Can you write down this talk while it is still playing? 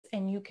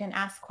and you can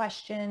ask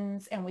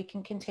questions and we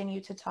can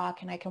continue to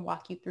talk and I can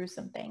walk you through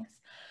some things.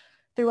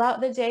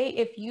 Throughout the day,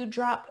 if you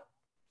drop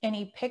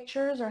any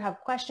pictures or have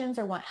questions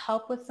or want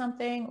help with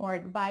something or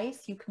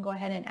advice, you can go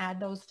ahead and add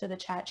those to the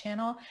chat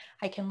channel.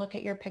 I can look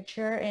at your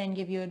picture and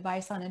give you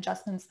advice on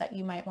adjustments that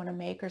you might want to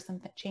make or some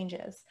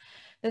changes.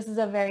 This is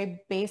a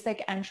very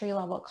basic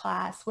entry-level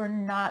class. We're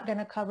not going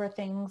to cover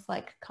things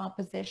like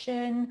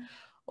composition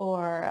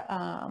or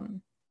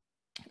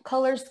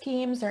color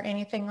schemes or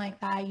anything like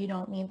that. You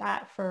don't need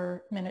that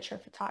for miniature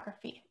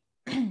photography.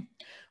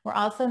 We're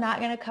also not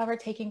going to cover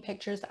taking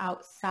pictures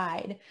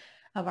outside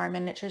of our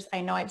miniatures. I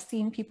know I've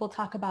seen people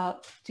talk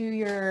about do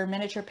your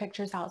miniature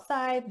pictures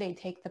outside. They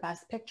take the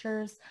best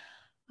pictures.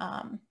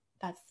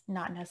 That's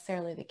not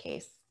necessarily the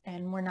case.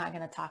 And we're not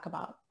going to talk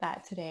about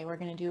that today. We're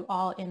going to do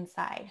all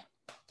inside.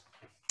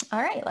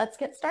 All right, let's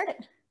get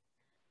started.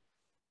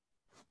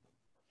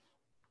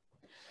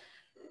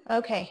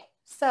 Okay,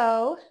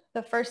 so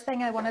the first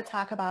thing I want to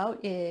talk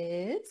about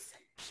is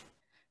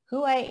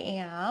who I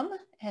am,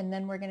 and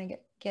then we're going to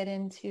get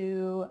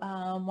into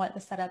what the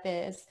setup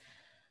is.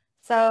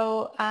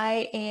 So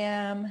I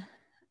am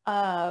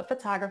a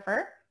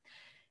photographer,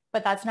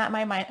 but that's not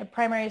my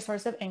primary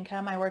source of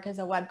income. I work as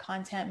a web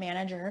content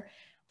manager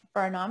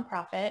for a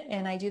nonprofit,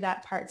 and I do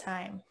that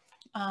part-time.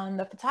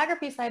 The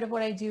photography side of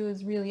what I do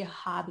is really a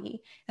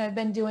hobby, and I've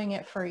been doing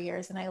it for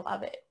years, and I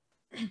love it.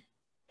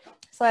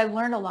 So I've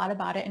learned a lot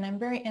about it, and I'm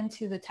very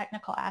into the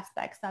technical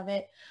aspects of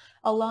it,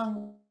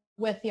 along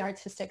with the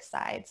artistic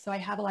side. So I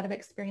have a lot of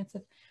experience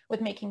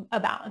with making a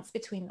balance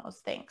between those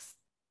things.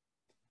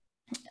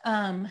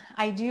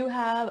 I do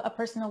have a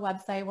personal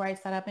website where I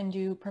set up and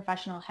do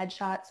professional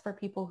headshots for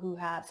people who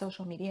have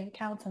social media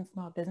accounts and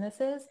small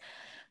businesses.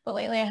 But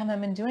lately I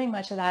haven't been doing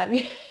much of that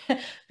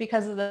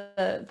because of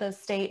the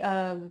state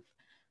of,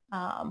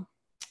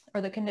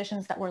 or the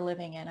conditions that we're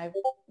living in. I've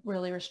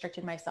really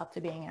restricted myself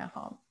to being at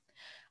home.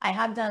 I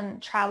have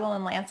done travel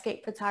and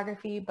landscape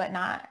photography, but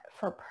not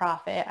for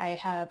profit. I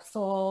have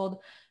sold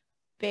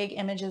big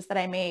images that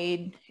I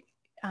made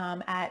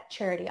at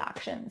charity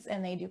auctions,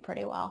 and they do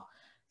pretty well.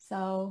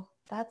 So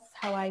that's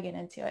how I get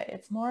into it.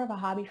 It's more of a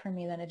hobby for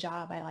me than a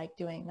job. I like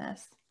doing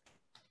this.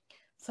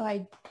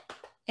 So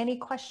any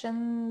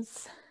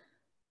questions?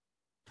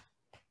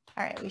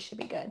 All right, we should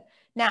be good.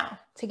 Now,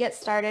 to get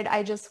started,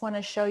 I just want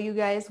to show you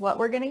guys what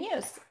we're going to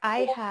use.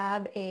 I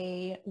have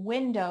a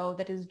window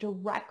that is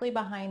directly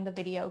behind the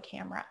video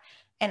camera,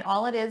 and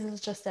all it is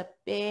just a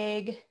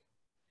big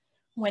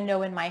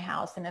window in my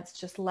house, and it's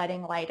just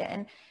letting light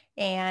in.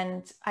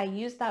 And I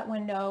use that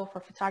window for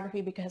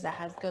photography because it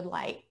has good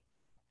light.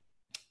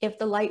 If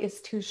the light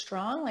is too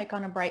strong, like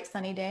on a bright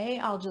sunny day,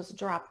 I'll just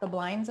drop the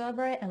blinds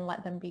over it and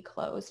let them be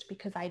closed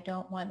because I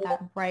don't want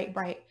that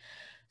bright,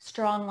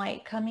 strong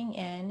light coming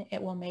in.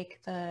 It will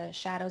make the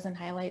shadows and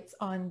highlights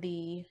on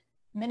the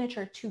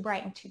miniature too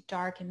bright and too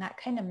dark, and that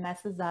kind of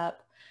messes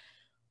up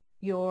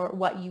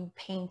what you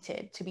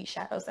painted to be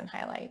shadows and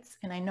highlights.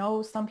 And I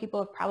know some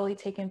people have probably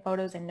taken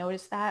photos and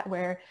noticed that,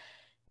 where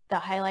the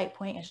highlight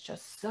point is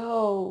just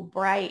so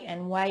bright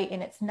and white,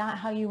 and it's not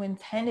how you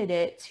intended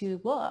it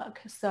to look.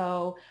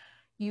 So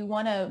you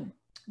want to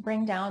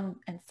bring down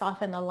and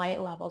soften the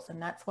light levels,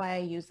 and that's why I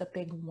use a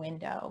big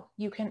window.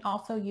 You can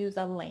also use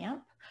a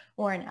lamp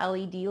or an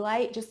LED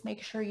light. Just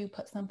make sure you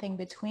put something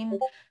between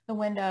the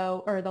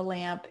window or the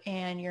lamp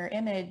and your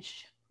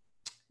image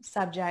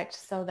subject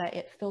so that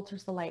it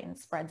filters the light and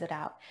spreads it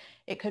out.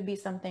 It could be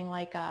something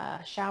like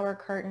a shower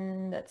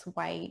curtain that's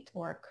white,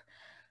 or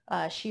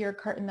a sheer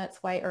curtain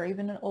that's white, or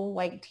even an old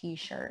white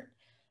t-shirt.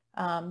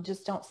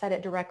 Just don't set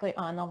it directly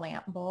on the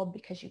lamp bulb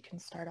because you can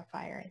start a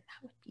fire, and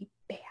that would be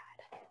bad.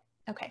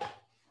 Okay,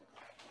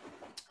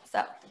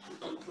 so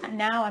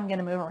now I'm going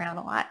to move around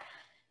a lot.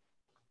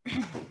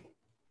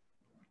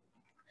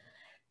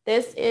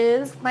 This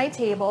is my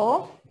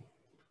table,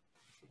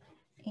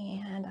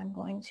 and I'm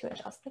going to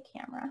adjust the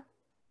camera.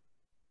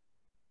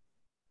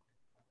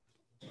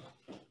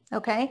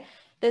 Okay,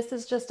 this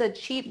is just a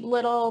cheap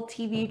little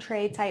TV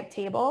tray type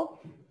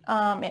table.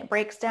 It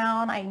breaks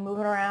down, I move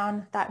it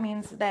around. That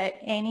means that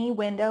any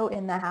window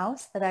in the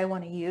house that I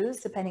want to use,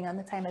 depending on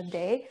the time of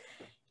day,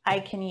 I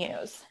can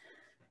use.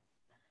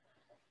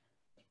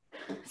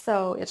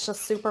 So it's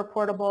just super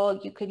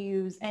portable. You could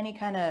use any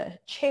kind of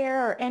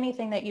chair or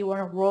anything that you want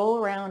to roll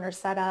around or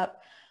set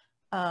up.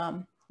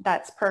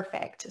 That's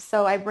perfect.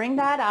 So I bring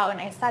that out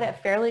and I set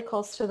it fairly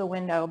close to the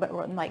window,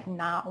 but like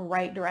not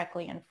right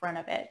directly in front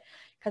of it,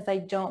 because I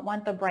don't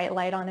want the bright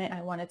light on it.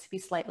 I want it to be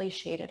slightly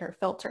shaded or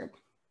filtered.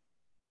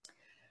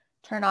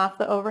 Turn off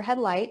the overhead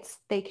lights.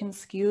 They can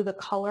skew the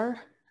color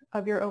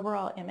of your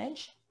overall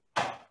image.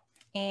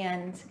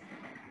 And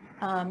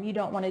you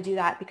don't want to do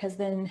that, because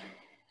then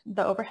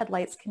the overhead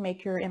lights can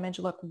make your image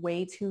look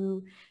way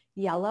too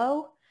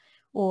yellow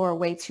or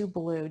way too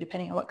blue,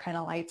 depending on what kind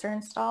of lights are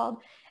installed.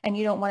 And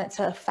you don't want it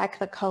to affect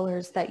the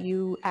colors that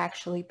you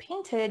actually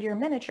painted your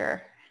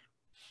miniature.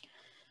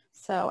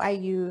 So I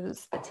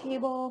use the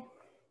table,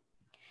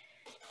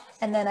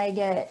 And then I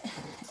get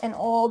an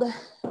old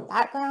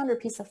background or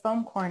piece of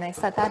foam core and I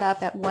set that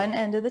up at one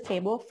end of the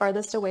table,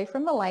 farthest away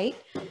from the light.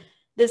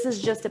 This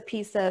is just a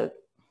piece of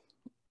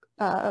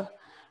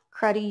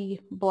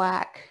cruddy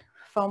black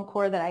foam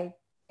core that I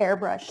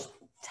airbrush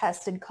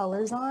tested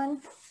colors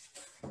on.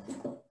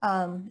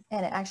 And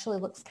it actually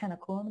looks kind of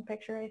cool in the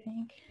picture, I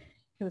think.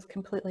 It was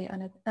completely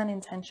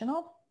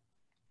unintentional.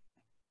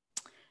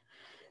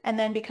 And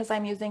then because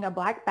I'm using a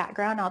black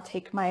background, I'll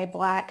take my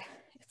black,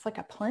 it's like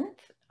a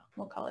plinth,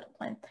 we'll call it a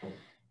plinth,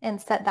 and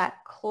set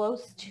that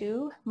close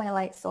to my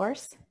light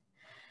source.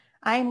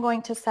 I'm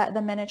going to set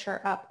the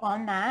miniature up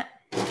on that.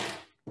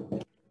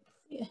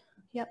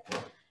 Yep.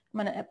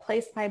 I'm going to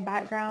place my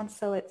background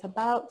so it's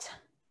about,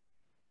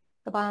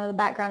 the bottom of the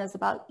background is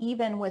about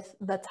even with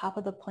the top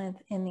of the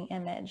plinth in the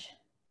image.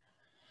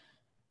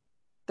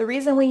 The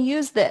reason we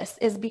use this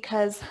is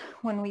because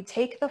when we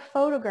take the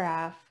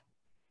photograph,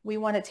 we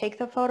want to take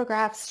the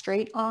photograph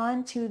straight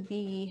on to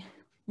the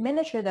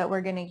miniature that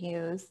we're going to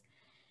use.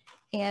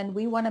 And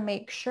we want to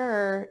make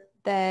sure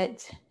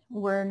that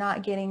we're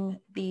not getting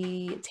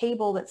the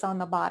table that's on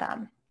the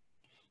bottom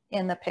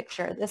in the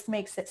picture. This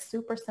makes it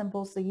super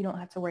simple so you don't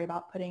have to worry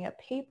about putting a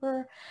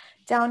paper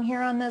down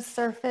here on this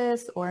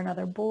surface or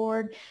another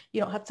board.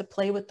 You don't have to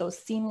play with those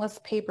seamless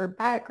paper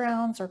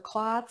backgrounds or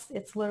cloths.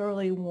 It's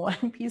literally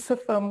one piece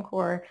of foam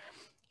core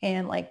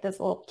and like this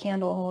little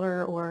candle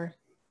holder or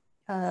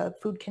a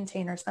food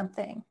container or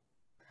something.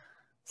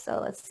 So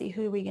let's see,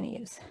 who are we going to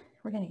use?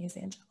 We're going to use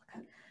Angelica.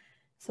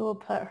 So we'll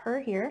put her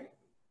here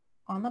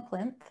on the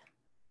plinth,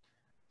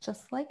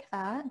 just like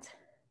that.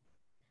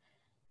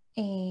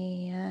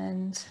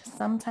 And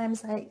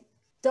sometimes I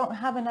don't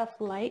have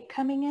enough light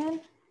coming in.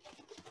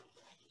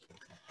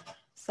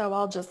 So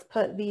I'll just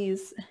put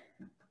these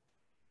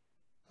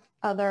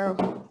other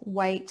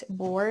white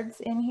boards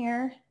in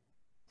here.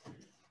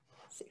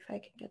 Let's see if I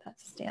can get that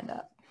to stand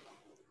up.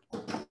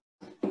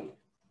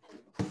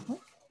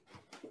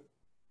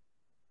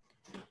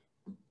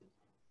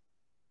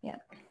 Yeah,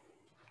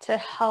 to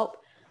help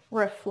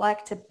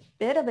reflect a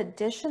bit of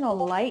additional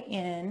light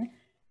in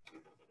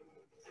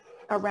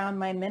around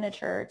my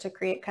miniature to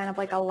create kind of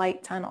like a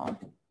light tunnel.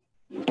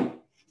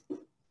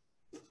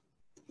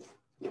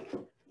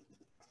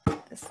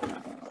 This is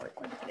not going to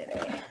work with me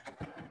today.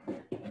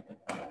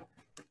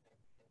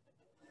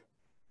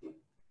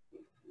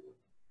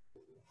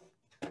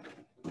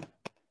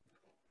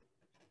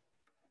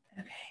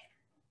 Okay,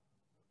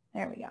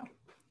 there we go.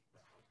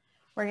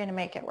 We're going to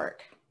make it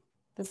work.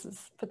 This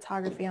is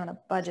photography on a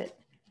budget.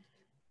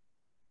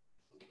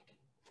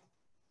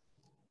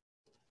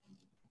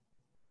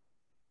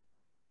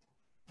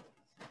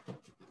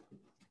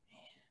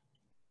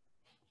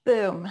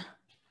 Boom.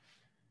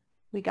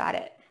 We got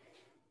it.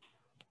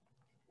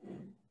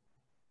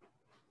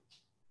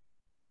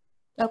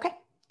 Okay.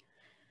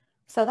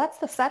 So that's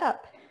the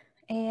setup.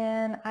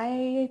 And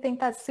I think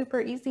that's super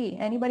easy.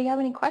 Anybody have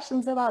any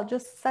questions about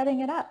just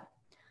setting it up?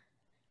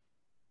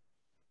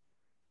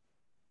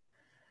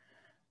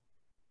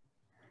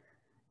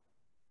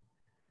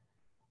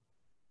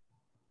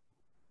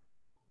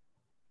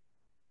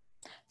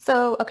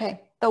 So,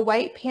 okay, the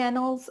white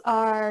panels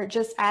are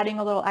just adding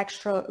a little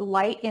extra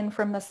light in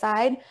from the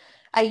side.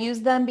 I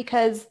use them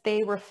because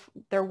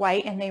they're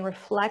white and they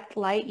reflect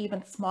light,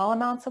 even small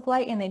amounts of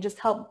light, and they just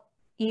help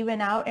even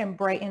out and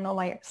brighten the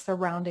light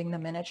surrounding the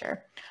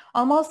miniature.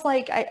 Almost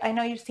like, I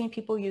know you've seen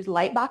people use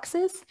light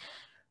boxes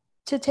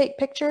to take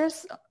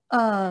pictures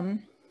of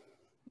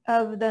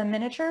the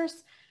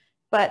miniatures,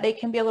 but they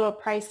can be a little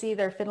pricey,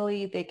 they're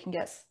fiddly, they can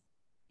get,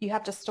 you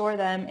have to store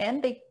them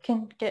and they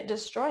can get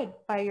destroyed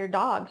by your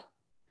dog.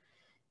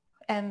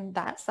 And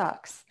that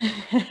sucks.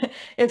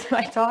 If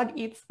my dog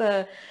eats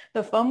the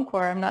foam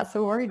core, I'm not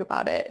so worried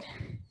about it.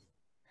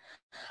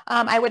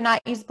 I would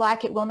not use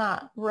black. It will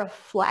not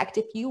reflect.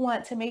 If you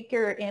want to make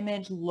your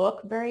image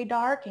look very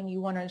dark and you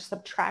want to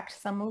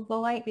subtract some of the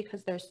light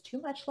because there's too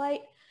much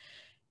light,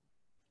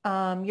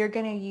 you're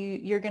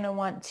gonna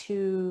want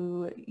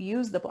to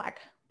use the black,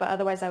 but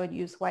otherwise I would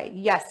use white.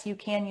 Yes, you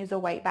can use a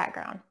white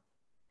background.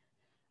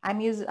 I'm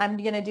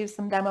gonna do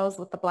some demos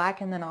with the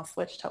black and then I'll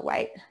switch to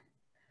white.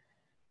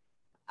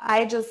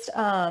 I just,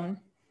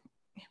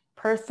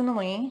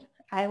 personally,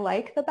 I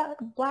like the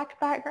black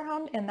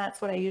background and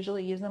that's what I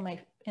usually use on my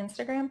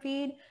Instagram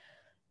feed.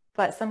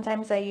 But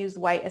sometimes I use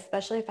white,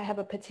 especially if I have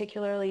a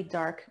particularly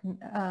dark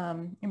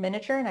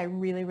miniature and I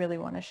really, really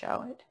want to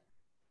show it.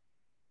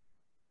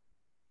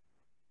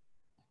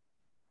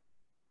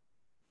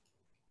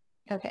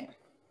 Okay.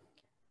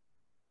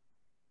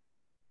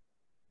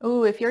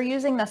 Ooh, if you're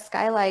using the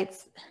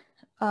skylights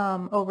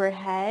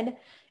overhead,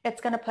 it's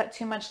going to put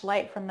too much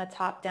light from the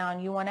top down.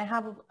 You want to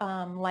have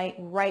light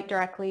right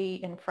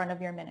directly in front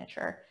of your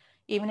miniature.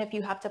 Even if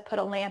you have to put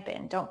a lamp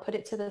in, don't put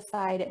it to the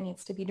side. It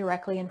needs to be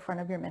directly in front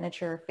of your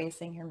miniature,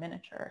 facing your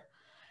miniature.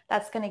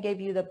 That's going to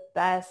give you the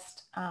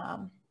best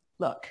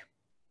look.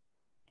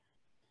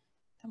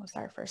 That was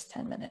our first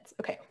 10 minutes.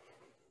 Okay.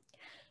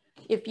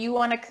 If you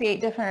want to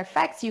create different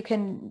effects, you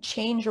can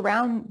change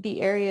around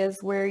the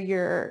areas where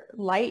your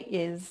light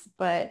is,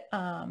 but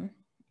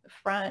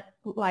front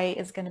light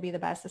is going to be the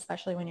best,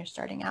 especially when you're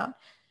starting out.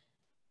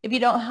 If you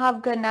don't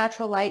have good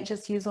natural light,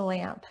 just use a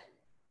lamp.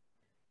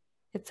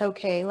 It's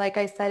okay. Like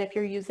I said, if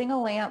you're using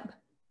a lamp,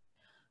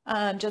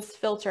 just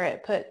filter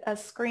it. Put a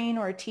screen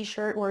or a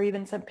t-shirt or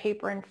even some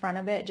paper in front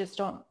of it. Just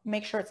don't,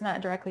 make sure it's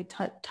not directly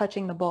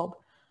touching the bulb.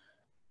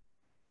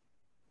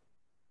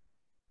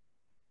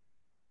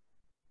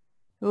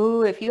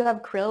 Ooh, if you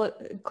have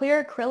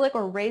clear acrylic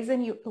or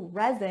resin,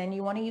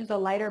 you want to use a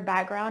lighter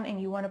background,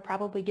 and you want to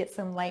probably get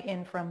some light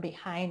in from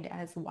behind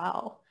as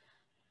well.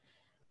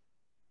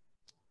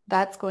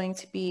 That's going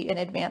to be an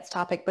advanced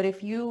topic, but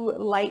if you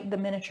light the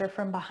miniature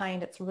from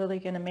behind, it's really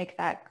going to make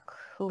that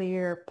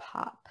clear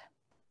pop.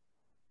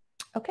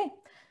 Okay,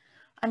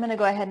 I'm going to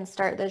go ahead and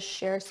start this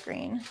share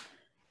screen.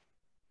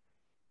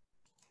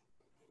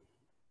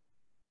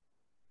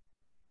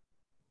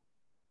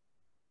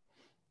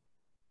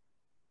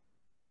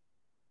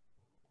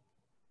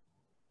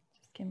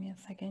 Just give me a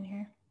second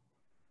here.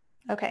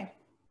 Okay.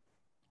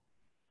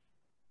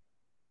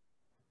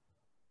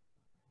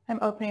 I'm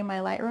opening my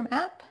Lightroom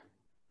app.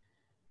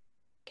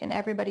 Can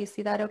everybody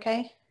see that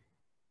okay?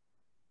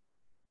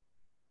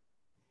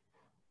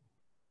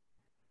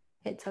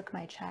 It took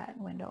my chat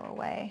window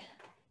away.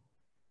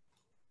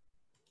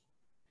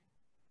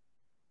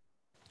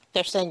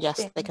 They're saying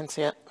yes, they can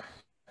see it.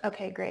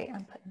 Okay, great.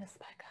 I'm putting this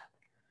back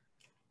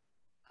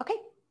up. Okay.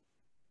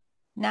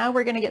 Now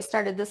we're going to get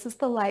started. This is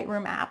the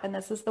Lightroom app, and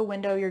this is the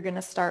window you're going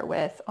to start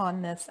with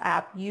on this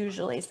app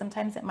usually.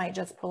 Sometimes it might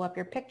just pull up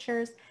your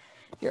pictures.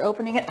 If you're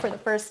opening it for the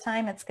first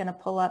time, it's going to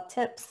pull up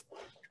tips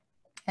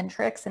and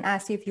tricks and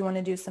ask you if you want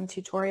to do some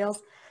tutorials.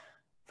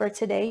 For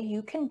today,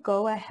 you can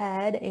go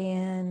ahead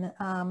and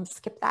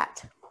skip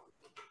that.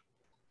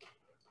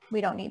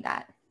 We don't need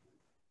that.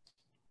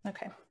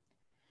 Okay.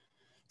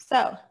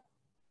 So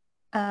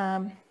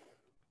the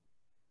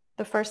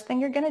first thing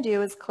you're going to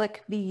do is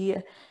click the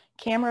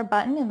camera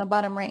button in the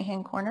bottom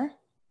right-hand corner.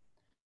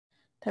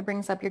 That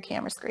brings up your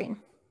camera screen.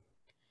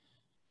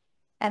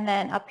 And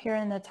then up here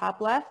in the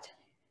top left,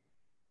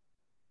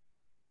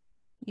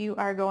 you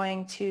are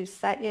going to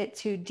set it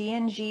to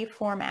DNG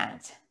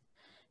format.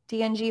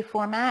 DNG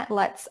format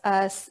lets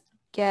us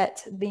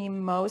get the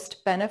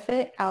most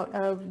benefit out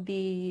of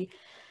the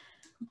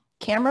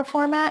camera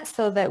format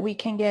so that we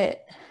can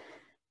get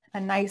a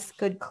nice,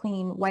 good,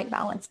 clean white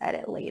balance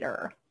edit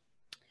later.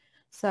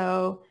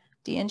 So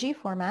DNG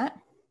format,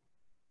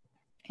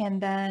 and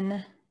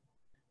then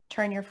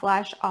turn your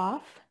flash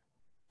off.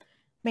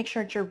 Make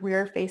sure it's your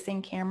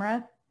rear-facing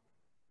camera.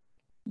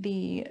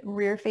 The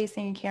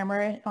rear-facing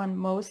camera on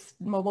most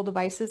mobile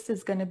devices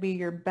is going to be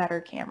your better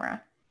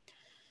camera.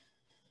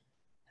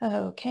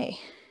 Okay,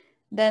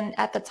 then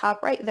at the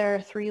top right, there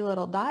are 3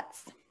 little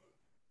dots.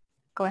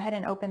 Go ahead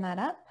and open that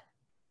up.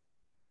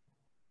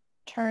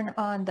 Turn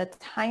on the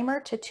timer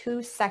to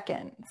 2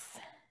 seconds.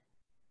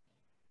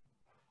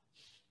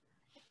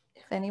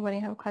 If anybody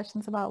have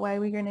questions about why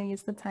we're going to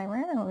use the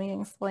timer, let me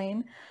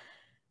explain.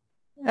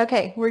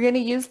 Okay, we're going to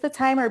use the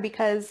timer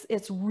because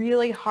it's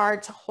really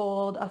hard to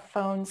hold a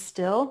phone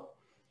still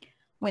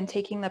when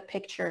taking the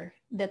picture.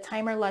 The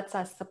timer lets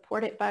us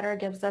support it better,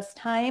 gives us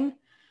time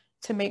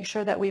to make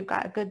sure that we've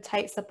got good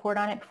tight support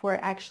on it before it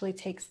actually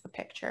takes the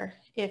picture.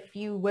 If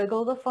you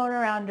wiggle the phone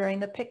around during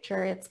the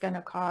picture, it's going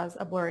to cause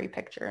a blurry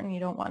picture, and you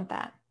don't want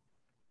that.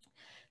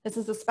 This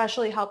is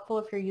especially helpful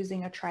if you're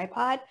using a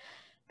tripod,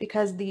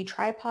 because the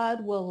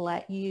tripod will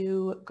let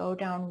you go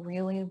down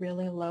really,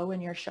 really low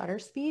in your shutter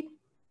speed.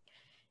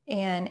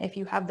 And if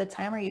you have the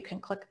timer, you can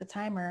click the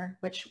timer,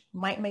 which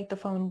might make the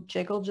phone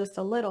jiggle just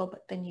a little,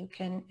 but then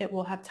it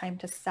will have time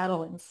to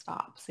settle and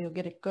stop. So you'll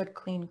get a good,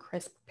 clean,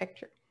 crisp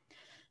picture.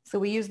 So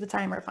we use the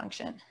timer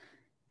function.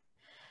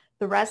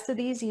 The rest of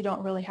these, you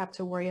don't really have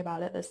to worry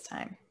about it this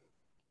time.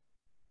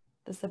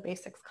 This is a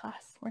basics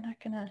class. We're not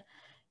going to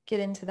get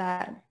into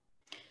that.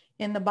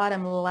 In the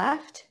bottom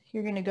left,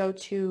 you're going to go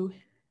to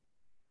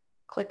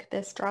click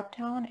this drop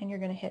down, and you're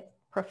going to hit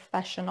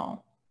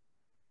professional.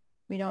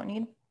 We don't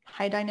need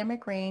high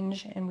dynamic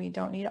range, and we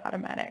don't need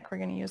automatic. We're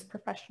going to use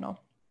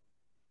professional.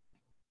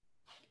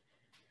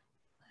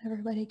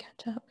 Everybody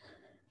catch up.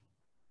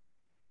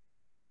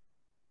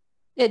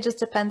 It just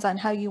depends on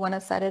how you want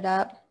to set it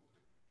up.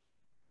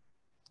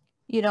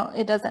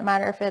 It doesn't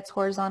matter if it's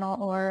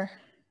horizontal or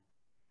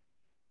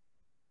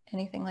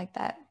anything like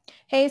that.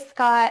 Hey,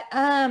 Scott,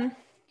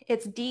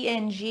 it's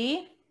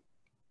DNG.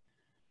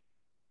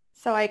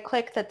 So I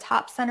click the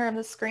top center of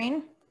the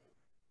screen,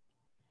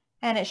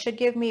 and it should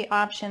give me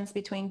options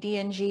between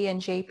DNG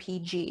and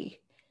JPG.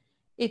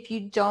 If you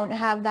don't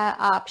have that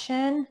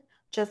option,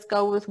 just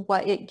go with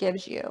what it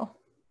gives you.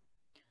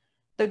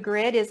 The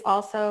grid is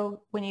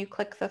also, when you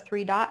click the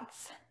 3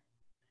 dots,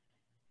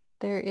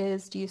 there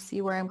is, do you see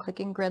where I'm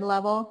clicking grid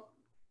level?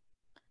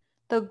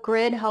 The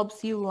grid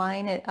helps you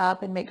line it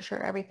up and make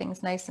sure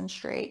everything's nice and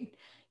straight.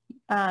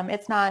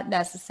 It's not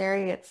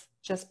necessary, it's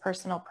just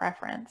personal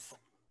preference.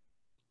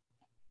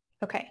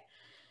 Okay,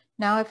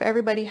 now if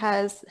everybody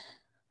has,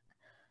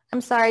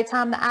 I'm sorry,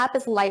 Tom, the app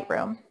is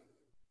Lightroom.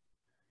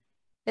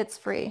 It's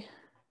free.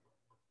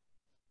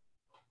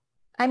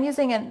 I'm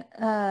using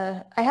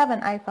I have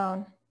an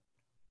iPhone.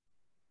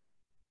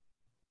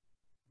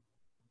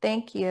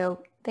 Thank you.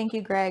 Thank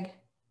you, Greg.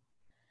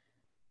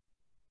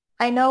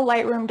 I know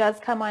Lightroom does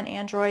come on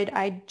Android.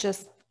 I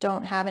just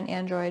don't have an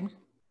Android.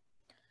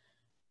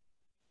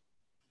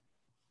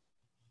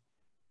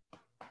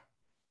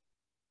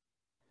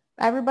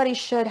 Everybody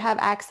should have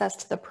access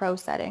to the pro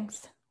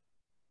settings.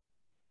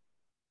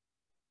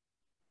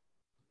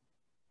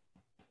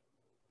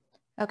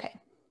 Okay.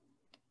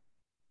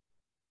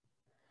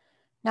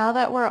 Now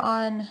that we're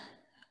on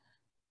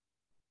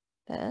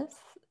this,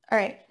 all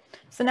right.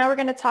 So now we're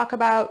going to talk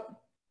about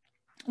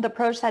the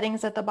pro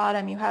settings at the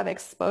bottom. You have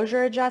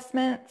exposure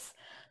adjustments.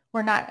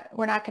 We're not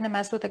going to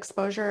mess with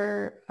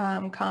exposure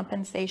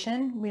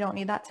compensation. We don't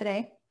need that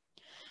today.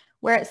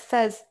 Where it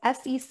says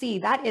SEC,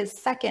 that is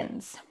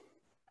seconds.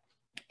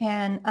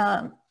 And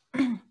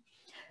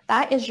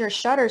that is your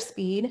shutter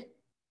speed.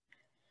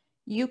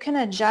 You can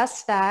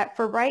adjust that.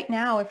 For right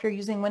now, if you're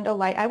using window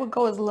light, I would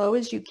go as low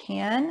as you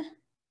can.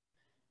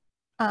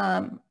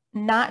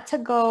 Not to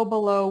go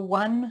below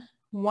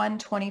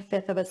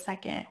 1/125th of a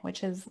second,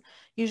 which is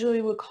usually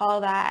we would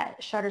call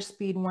that shutter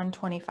speed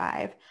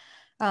 125.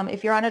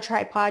 If you're on a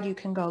tripod, you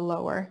can go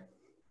lower.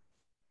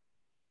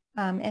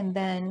 And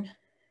then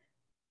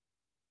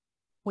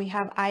we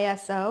have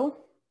ISO.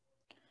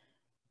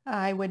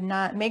 I would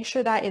not, make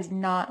sure that is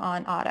not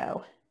on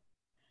auto,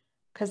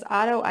 because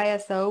auto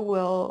ISO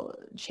will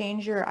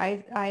change your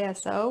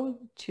ISO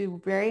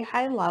to very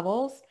high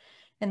levels.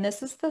 And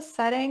this is the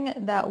setting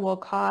that will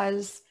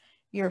cause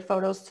your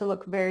photos to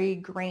look very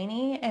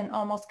grainy and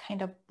almost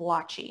kind of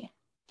blotchy.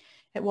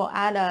 It will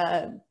add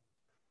a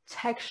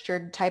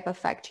textured type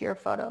effect to your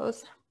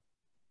photos.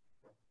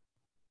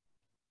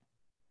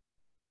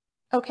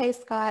 Okay,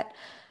 Scott.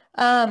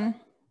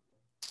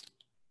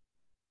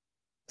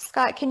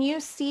 Scott, can you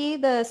see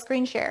the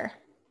screen share?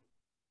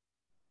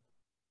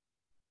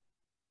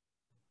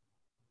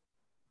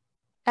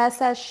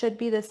 SS should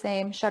be the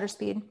same, shutter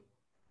speed.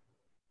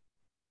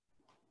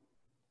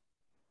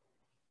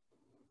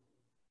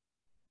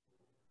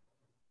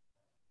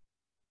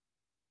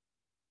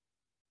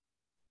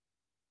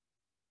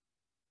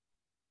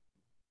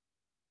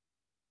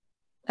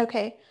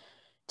 Okay,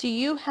 do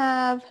you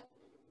have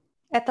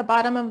at the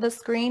bottom of the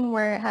screen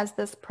where it has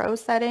this pro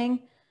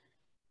setting?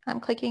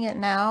 I'm clicking it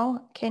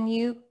now.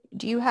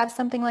 Do you have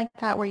something like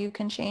that where you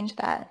can change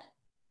that?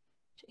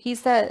 He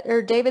said,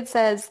 or David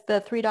says the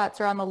 3 dots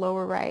are on the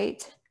lower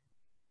right.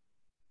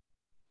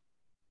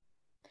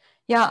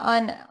 Yeah,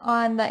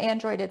 on the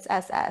Android, it's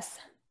SS.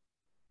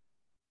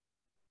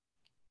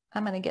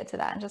 I'm going to get to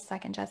that in just a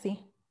second,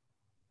 Jesse.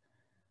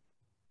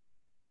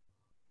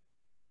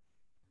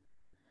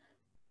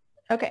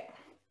 Okay.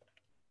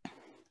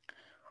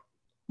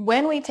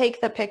 When we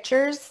take the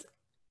pictures,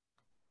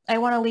 I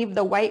want to leave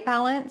the white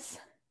balance.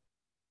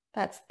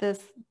 That's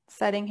this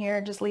setting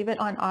here. Just leave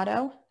it on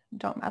auto.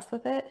 Don't mess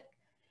with it.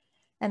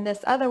 And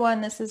this other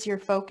one, this is your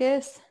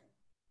focus.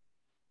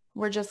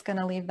 We're just going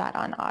to leave that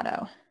on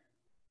auto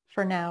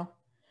for now.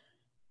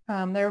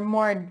 There are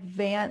more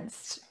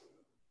advanced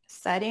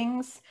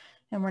settings,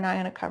 and we're not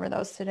going to cover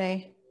those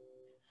today.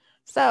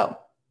 So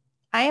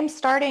I am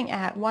starting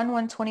at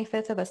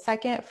 1/125th of a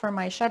second for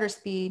my shutter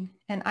speed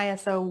and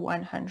ISO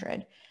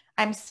 100.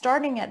 I'm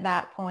starting at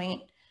that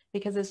point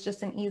because it's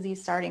just an easy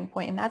starting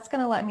point, and that's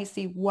going to let me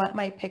see what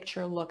my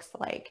picture looks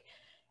like.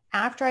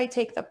 After I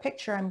take the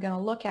picture, I'm going to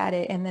look at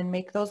it and then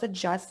make those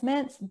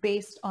adjustments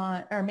based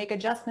on, or make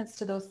adjustments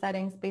to those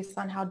settings based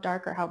on how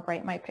dark or how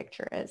bright my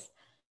picture is.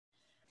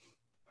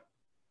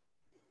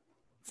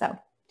 So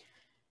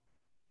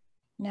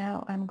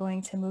now I'm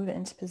going to move it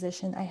into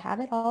position. I have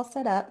it all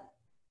set up.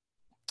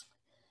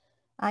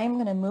 I'm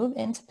going to move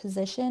into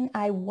position.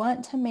 I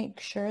want to make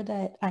sure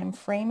that I'm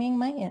framing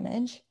my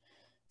image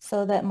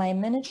so that my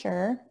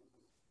miniature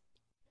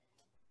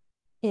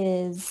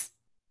is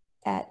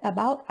at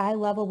about eye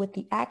level with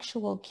the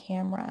actual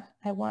camera.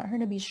 I want her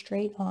to be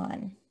straight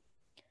on.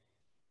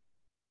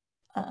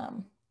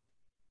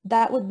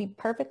 That would be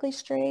perfectly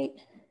straight.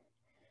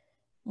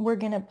 We're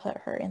going to put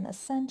her in the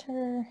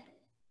center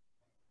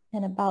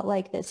and about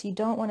like this. You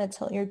don't want to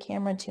tilt your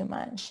camera too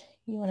much.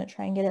 You want to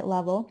try and get it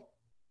level.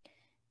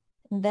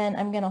 And then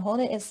I'm going to hold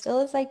it as still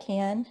as I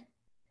can.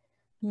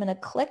 I'm going to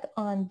click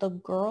on the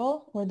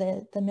girl or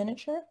the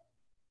miniature,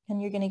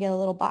 and you're going to get a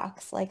little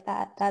box like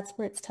that. That's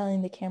where it's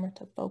telling the camera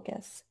to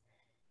focus.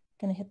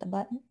 Going to hit the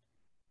button.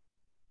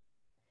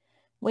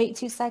 Wait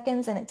 2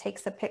 seconds and it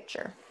takes a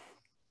picture.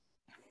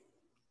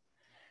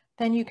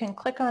 Then you can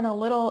click on a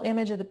little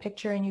image of the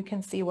picture and you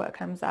can see what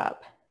comes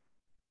up.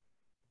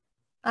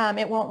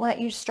 It won't let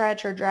you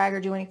stretch or drag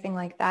or do anything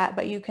like that,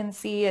 but you can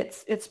see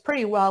it's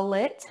pretty well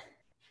lit.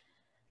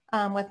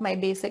 With my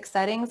basic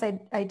settings,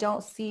 I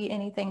don't see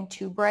anything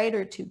too bright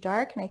or too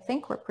dark, and I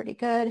think we're pretty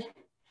good.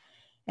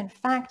 In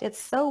fact, it's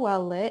so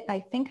well lit, I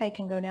think I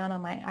can go down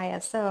on my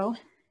ISO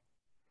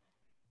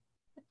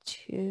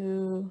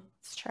to,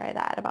 let's try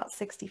that, about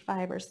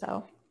 65 or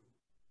so.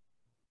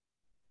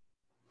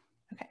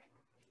 Okay.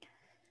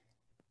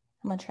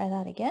 I'm going to try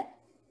that again.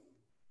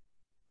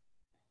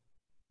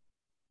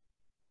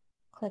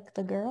 Click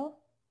the girl.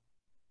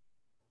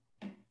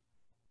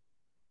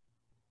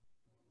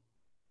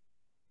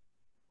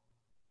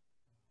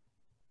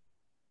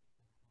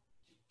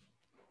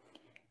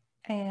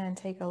 And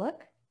take a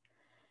look.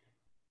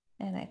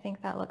 And I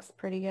think that looks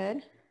pretty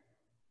good.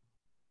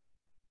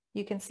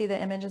 You can see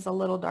the image is a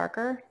little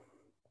darker.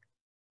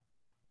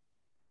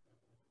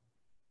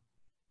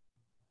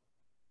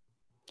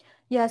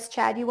 Yes,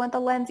 Chad, you want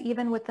the lens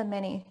even with the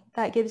mini.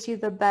 That gives you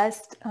the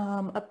best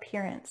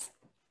appearance.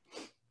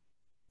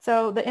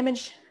 So the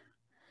image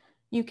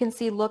you can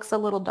see looks a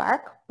little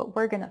dark, but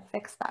we're gonna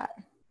fix that.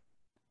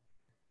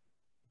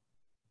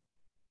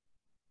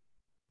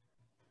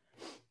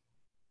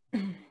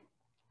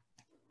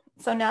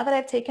 So now that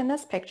I've taken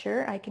this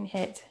picture, I can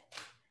hit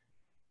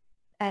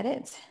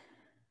edit.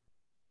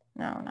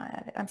 No, not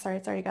edit. I'm sorry,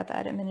 it's already got the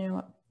edit menu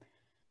up.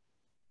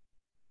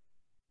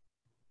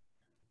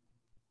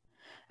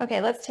 Okay,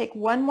 let's take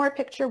one more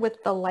picture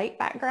with the light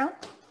background.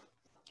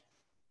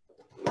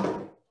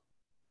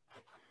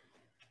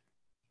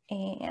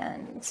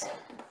 And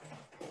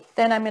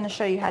then I'm going to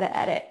show you how to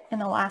edit in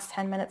the last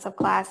 10 minutes of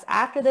class.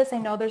 After this, I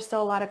know there's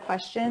still a lot of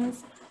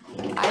questions.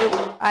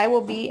 I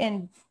will be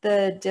in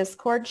the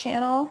Discord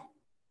channel.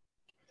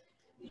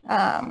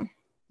 And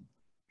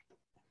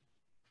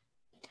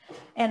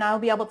I'll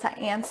be able to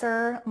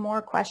answer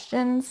more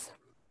questions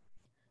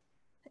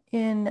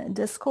in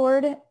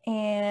Discord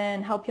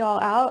and help y'all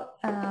out.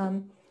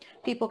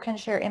 People can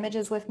share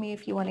images with me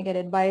if you want to get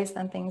advice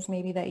on things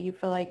maybe that you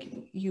feel like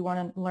you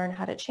want to learn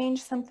how to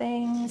change some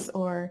things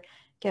or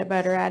get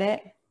better at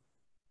it.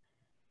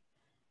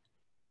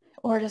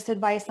 Or just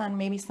advice on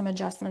maybe some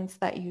adjustments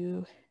that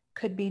you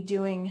could be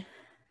doing.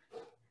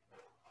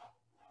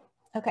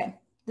 Okay,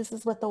 this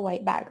is with the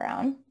white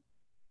background.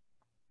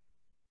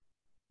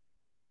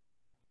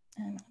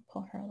 And I'll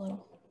pull her a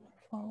little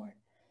forward.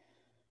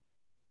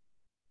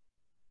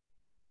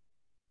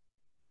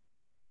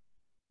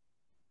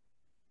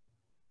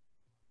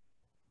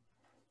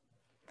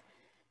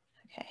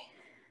 Okay.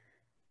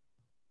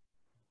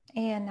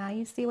 And now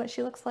you see what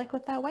she looks like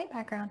with that white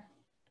background.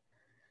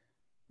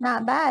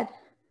 Not bad.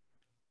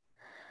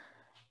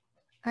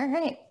 All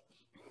right.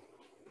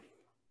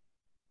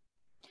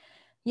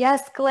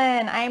 Yes,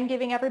 Glenn, I am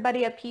giving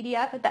everybody a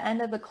PDF at the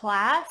end of the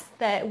class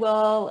that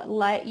will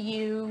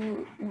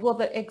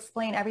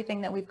explain everything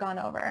that we've gone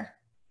over.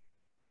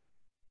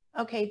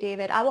 Okay,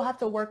 David, I will have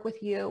to work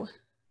with you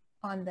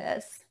on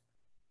this.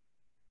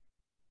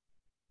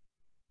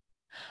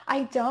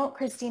 I don't,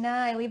 Christina,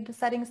 I leave the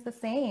settings the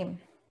same.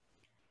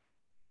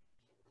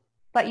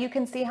 But you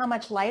can see how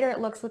much lighter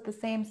it looks with the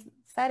same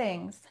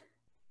settings.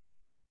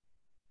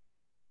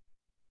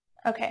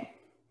 Okay.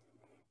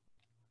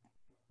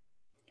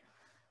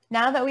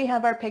 Now that we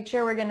have our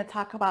picture, we're going to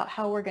talk about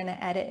how we're going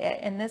to edit it.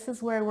 And this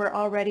is where we're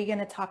already going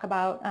to talk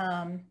about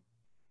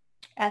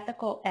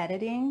ethical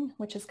editing,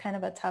 which is kind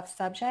of a tough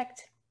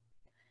subject.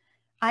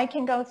 I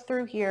can go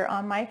through here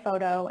on my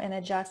photo and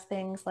adjust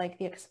things like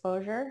the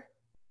exposure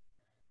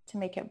to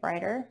make it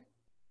brighter.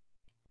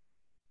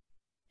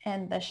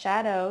 And the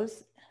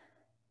shadows,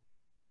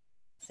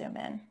 zoom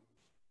in,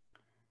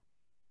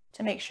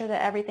 to make sure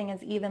that everything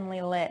is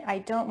evenly lit. I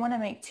don't want to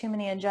make too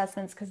many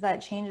adjustments because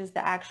that changes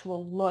the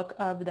actual look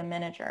of the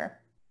miniature.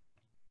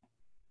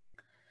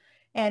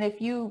 And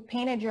if you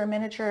painted your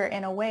miniature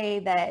in a way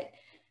that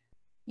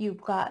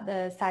you've got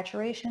the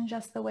saturation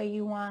just the way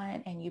you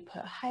want, and you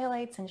put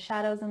highlights and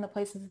shadows in the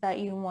places that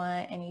you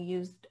want, and you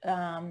used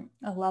a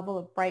level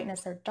of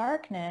brightness or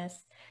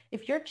darkness,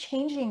 if you're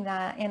changing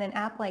that in an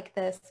app like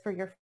this for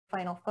your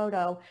final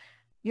photo,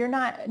 you're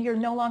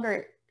no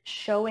longer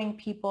showing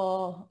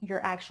people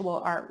your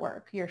actual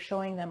artwork. You're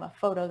showing them a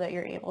photo that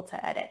you're able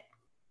to edit.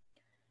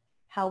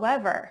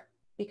 However,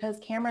 because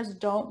cameras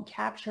don't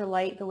capture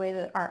light the way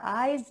that our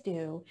eyes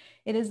do,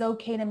 it is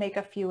okay to make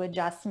a few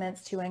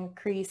adjustments to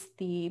increase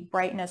the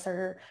brightness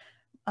or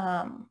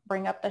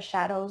bring up the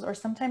shadows, or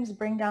sometimes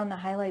bring down the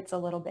highlights a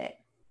little bit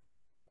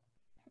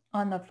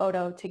on the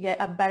photo to get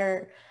a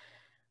better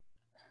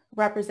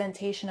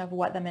representation of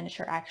what the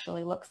miniature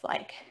actually looks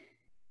like.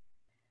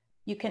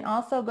 You can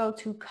also go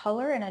to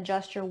color and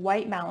adjust your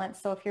white balance.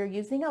 So if you're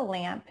using a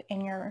lamp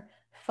and your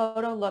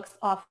photo looks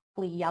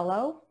awfully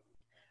yellow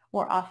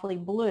or awfully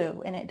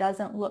blue and it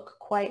doesn't look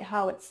quite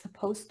how it's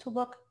supposed to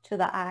look to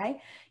the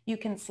eye, you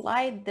can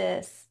slide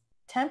this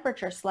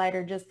temperature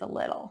slider just a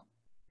little.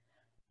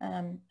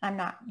 I'm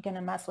not going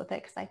to mess with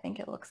it because I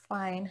think it looks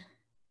fine.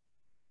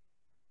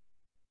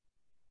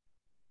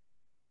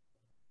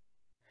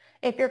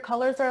 If your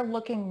colors are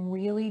looking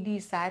really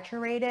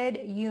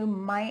desaturated, you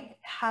might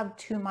have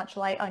too much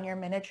light on your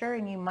miniature,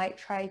 and you might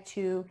try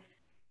to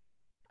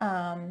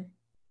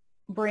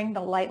bring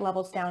the light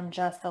levels down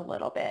just a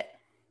little bit.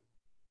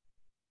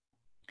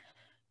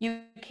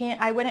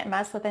 I wouldn't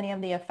mess with any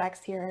of the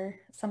effects here.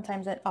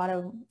 Sometimes it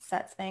auto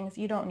sets things.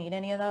 You don't need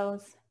any of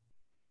those.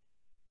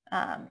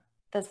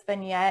 This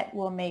vignette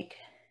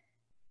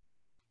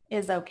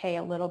is okay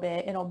a little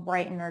bit. It'll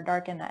brighten or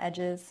darken the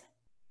edges.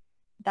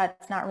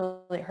 That's not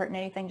really hurting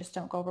anything, just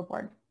don't go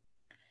overboard.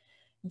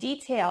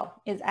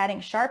 Detail is adding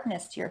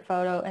sharpness to your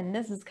photo, and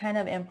this is kind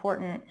of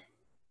important.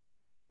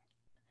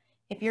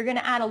 If you're going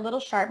to add a little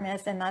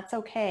sharpness, and that's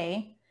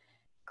okay,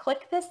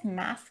 click this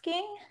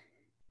masking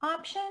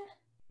option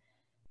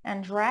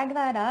and drag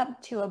that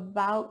up to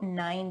about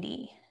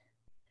 90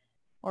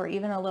 or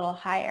even a little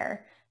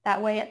higher.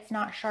 That way it's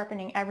not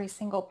sharpening every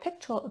single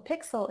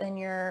pixel in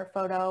your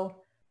photo,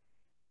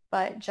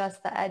 but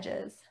just the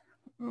edges.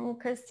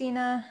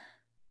 Christina,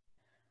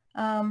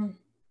 I'm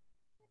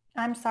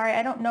sorry,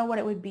 I don't know what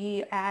it would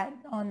be at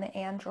on the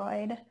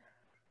Android.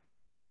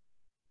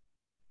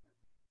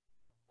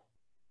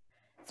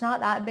 It's not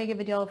that big of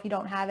a deal if you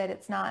don't have it.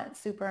 It's not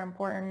super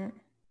important.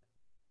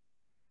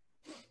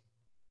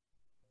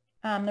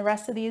 The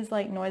rest of these,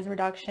 like noise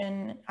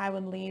reduction, I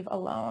would leave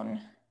alone.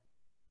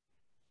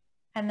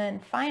 And then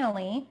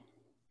finally,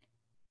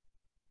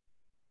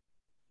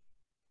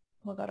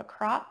 we'll go to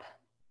crop.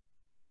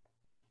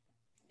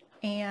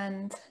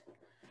 And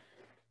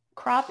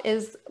crop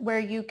is where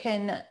you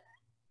can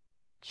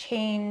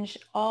change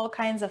all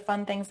kinds of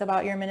fun things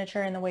about your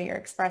miniature and the way you're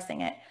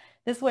expressing it.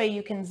 This way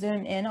you can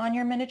zoom in on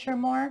your miniature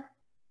more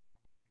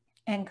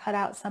and cut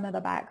out some of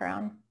the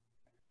background.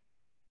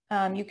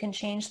 You can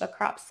change the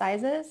crop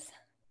sizes.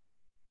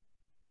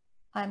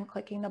 I'm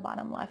clicking the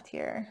bottom left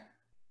here.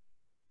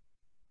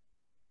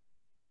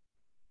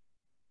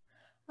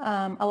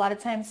 A lot of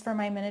times for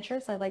my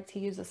miniatures, I like to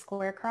use a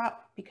square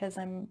crop because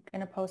I'm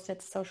going to post it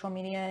to social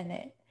media and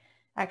it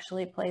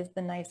actually plays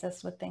the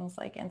nicest with things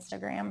like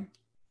Instagram.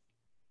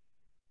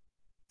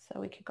 So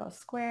we could go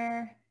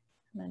square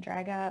and then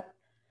drag up.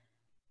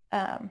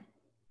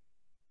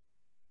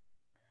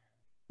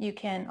 You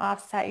can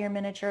offset your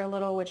miniature a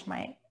little, which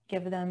might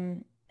give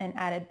them an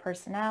added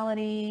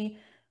personality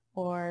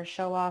or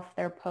show off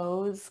their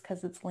pose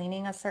because it's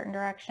leaning a certain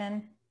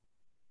direction.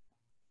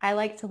 I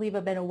like to leave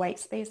a bit of white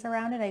space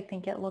around it. I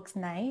think it looks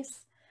nice.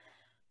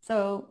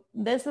 So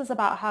this is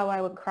about how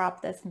I would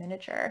crop this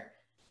miniature.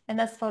 And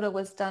this photo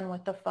was done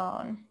with the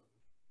phone.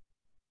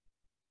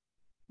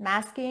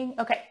 Masking,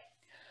 okay.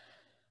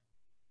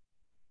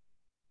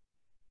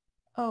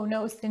 Oh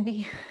no,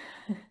 Cindy.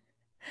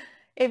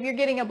 If you're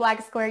getting a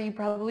black square, you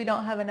probably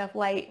don't have enough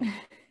light.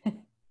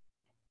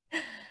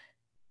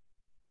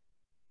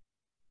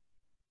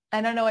 I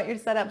don't know what your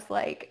setup's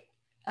like.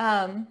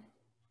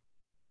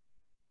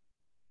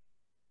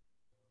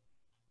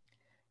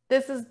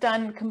 This is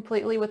done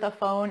completely with a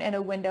phone and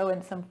a window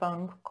and some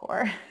phone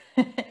core.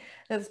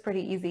 That's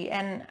pretty easy.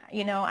 And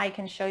you know, I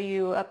can show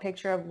you a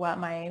picture of what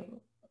my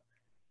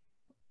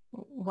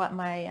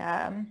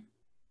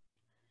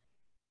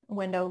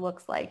window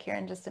looks like here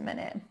in just a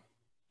minute.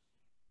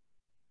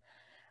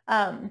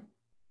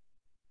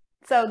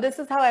 So this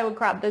is how I would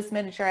crop this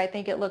miniature. I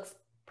think it looks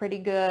pretty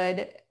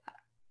good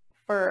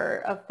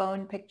for a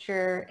phone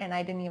picture, and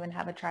I didn't even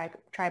have a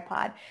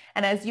tripod.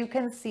 And as you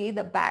can see,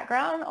 the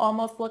background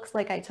almost looks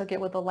like I took it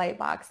with a light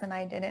box and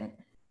I didn't.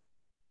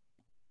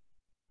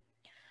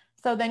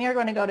 So then you're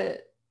going to go to,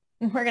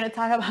 we're going to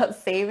talk about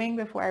saving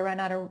before I run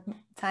out of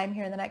time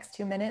here in the next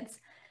 2 minutes.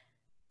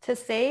 To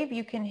save,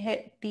 you can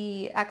hit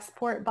the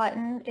export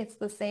button. It's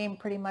the same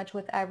pretty much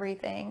with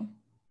everything.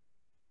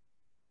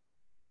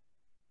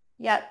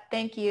 Yep,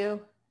 thank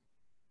you,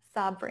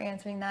 Saab, for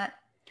answering that.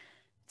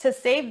 To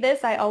save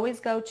this, I always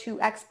go to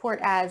export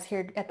as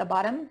here at the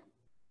bottom,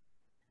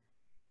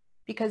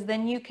 because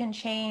then you can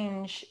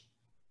change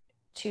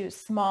to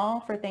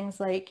small for things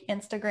like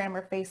Instagram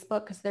or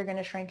Facebook because they're going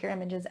to shrink your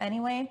images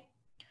anyway.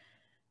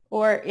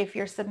 Or if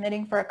you're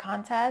submitting for a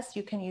contest,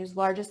 you can use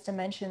largest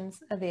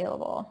dimensions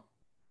available.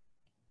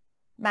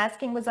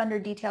 Masking was under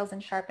details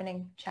and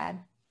sharpening, Chad.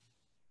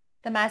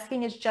 The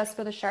masking is just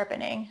for the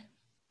sharpening.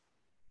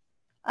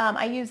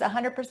 I use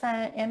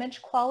 100%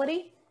 image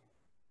quality.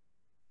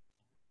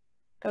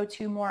 Go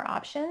to more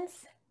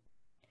options.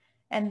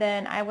 And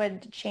then I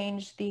would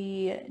change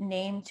the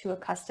name to a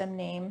custom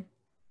name.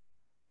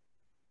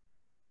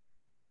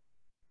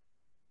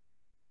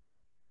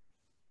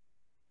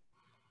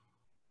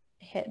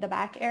 Hit the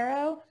back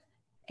arrow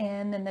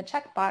and then the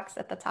checkbox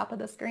at the top of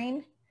the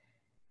screen,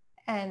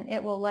 and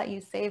it will let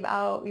you save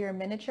out your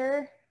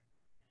miniature.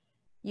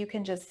 You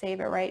can just save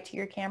it right to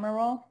your camera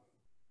roll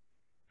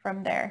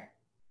from there.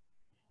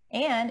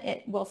 And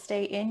it will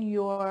stay in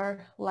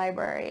your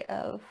library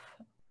of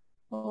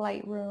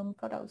Lightroom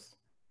photos.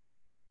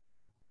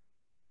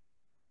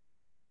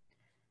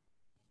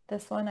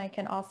 This one I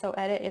can also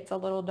edit. It's a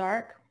little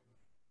dark.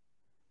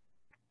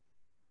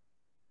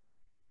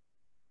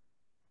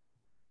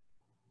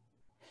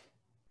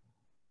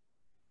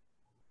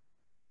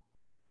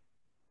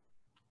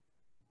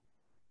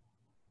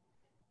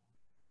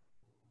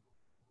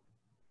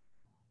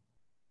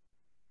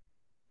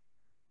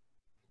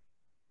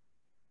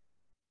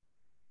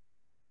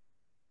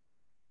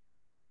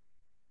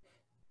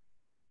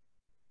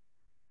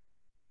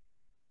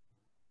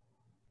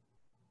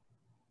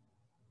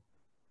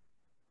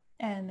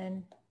 And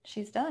then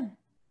she's done.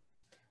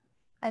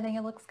 I think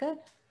it looks good.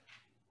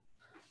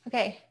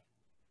 Okay.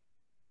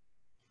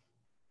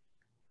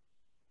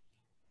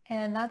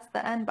 And that's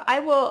the end. But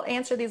I will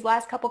answer these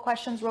last couple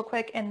questions real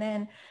quick, and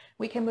then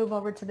we can move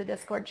over to the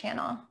Discord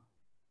channel.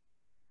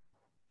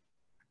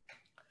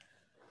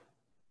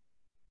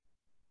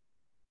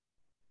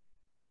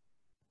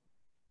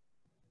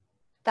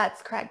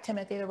 That's correct,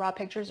 Timothy. The raw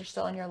pictures are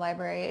still in your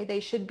library.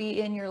 They should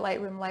be in your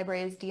Lightroom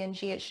library as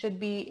DNG. It should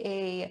be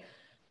a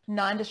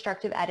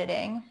non-destructive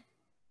editing.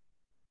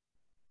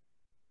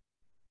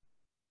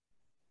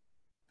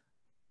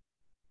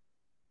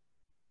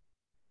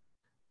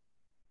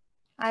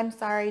 I'm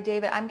sorry,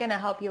 David. I'm going to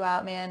help you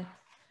out, man.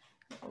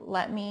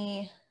 Let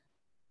me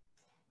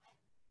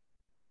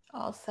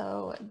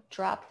also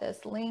drop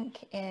this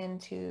link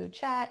into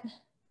chat.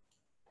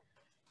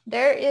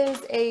 There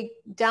is a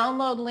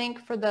download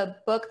link for the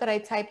book that I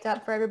typed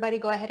up for everybody.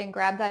 Go ahead and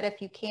grab that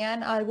if you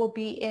can. I will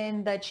be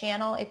in the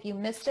channel. If you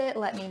missed it,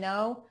 let me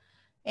know,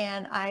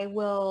 and I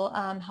will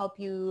help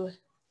you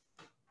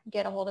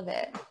get a hold of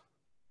it.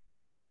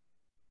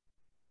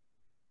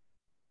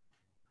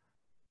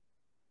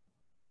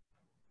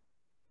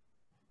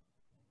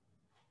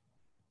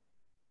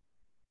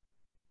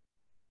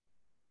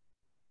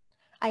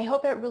 I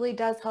hope it really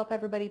does help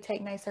everybody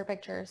take nicer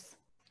pictures.